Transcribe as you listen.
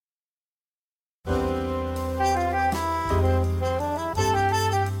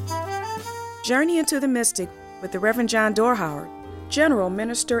Journey into the Mystic with the Reverend John Dorhauer, General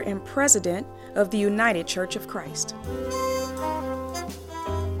Minister and President of the United Church of Christ.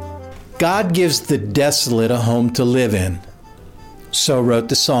 God gives the desolate a home to live in. So wrote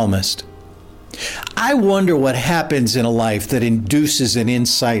the psalmist. I wonder what happens in a life that induces an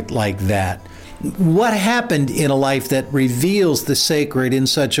insight like that. What happened in a life that reveals the sacred in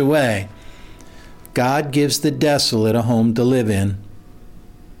such a way? God gives the desolate a home to live in.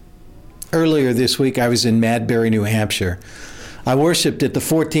 Earlier this week, I was in Madbury, New Hampshire. I worshiped at the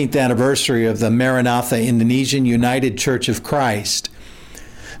 14th anniversary of the Maranatha Indonesian United Church of Christ.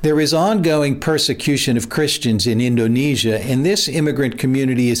 There is ongoing persecution of Christians in Indonesia, and this immigrant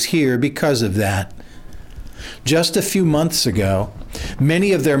community is here because of that. Just a few months ago,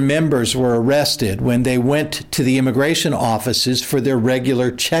 many of their members were arrested when they went to the immigration offices for their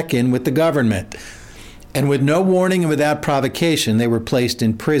regular check-in with the government. And with no warning and without provocation, they were placed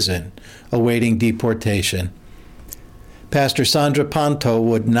in prison, awaiting deportation. Pastor Sandra Panto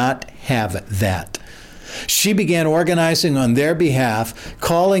would not have that. She began organizing on their behalf,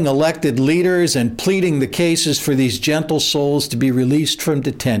 calling elected leaders and pleading the cases for these gentle souls to be released from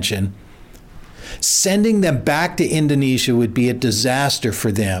detention. Sending them back to Indonesia would be a disaster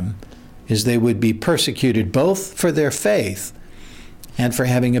for them, as they would be persecuted both for their faith and for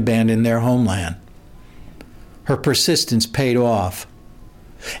having abandoned their homeland. Her persistence paid off.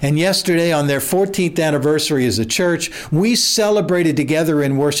 And yesterday, on their 14th anniversary as a church, we celebrated together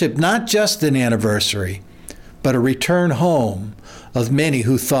in worship not just an anniversary, but a return home of many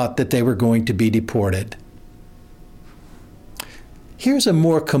who thought that they were going to be deported. Here's a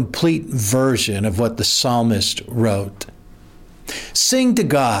more complete version of what the psalmist wrote. Sing to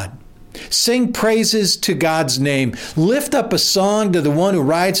God. Sing praises to God's name. Lift up a song to the one who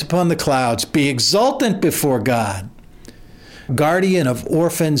rides upon the clouds. Be exultant before God. Guardian of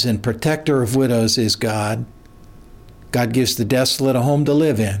orphans and protector of widows is God. God gives the desolate a home to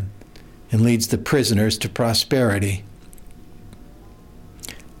live in and leads the prisoners to prosperity.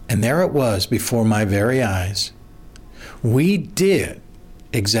 And there it was before my very eyes. We did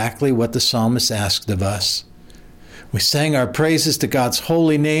exactly what the psalmist asked of us. We sang our praises to God's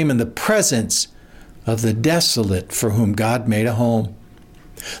holy name in the presence of the desolate for whom God made a home,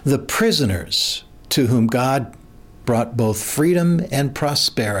 the prisoners to whom God brought both freedom and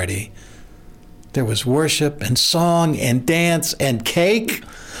prosperity. There was worship and song and dance and cake.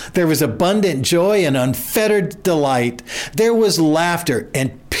 There was abundant joy and unfettered delight. There was laughter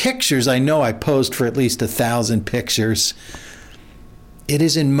and pictures. I know I posed for at least 1,000 pictures. It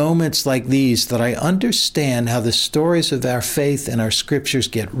is in moments like these that I understand how the stories of our faith and our scriptures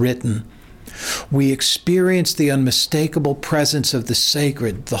get written. We experience the unmistakable presence of the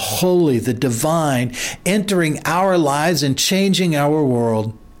sacred, the holy, the divine, entering our lives and changing our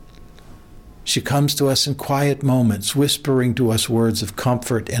world. She comes to us in quiet moments, whispering to us words of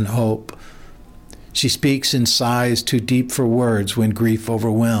comfort and hope. She speaks in sighs too deep for words when grief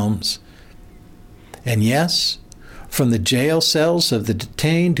overwhelms. And yes, from the jail cells of the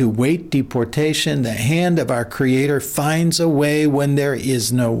detained who wait deportation, the hand of our Creator finds a way when there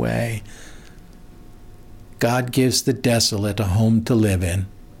is no way. God gives the desolate a home to live in.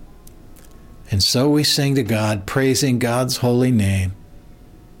 And so we sing to God, praising God's holy name.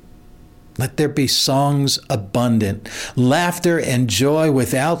 Let there be songs abundant, laughter and joy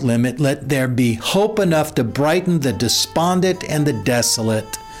without limit. Let there be hope enough to brighten the despondent and the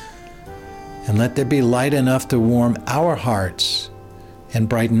desolate. And let there be light enough to warm our hearts and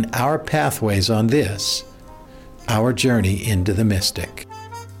brighten our pathways on this, our journey into the mystic.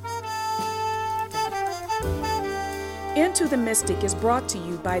 Into the Mystic is brought to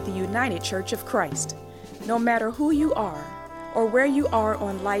you by the United Church of Christ. No matter who you are or where you are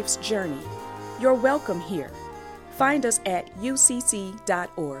on life's journey, you're welcome here. Find us at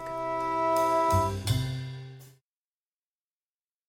ucc.org.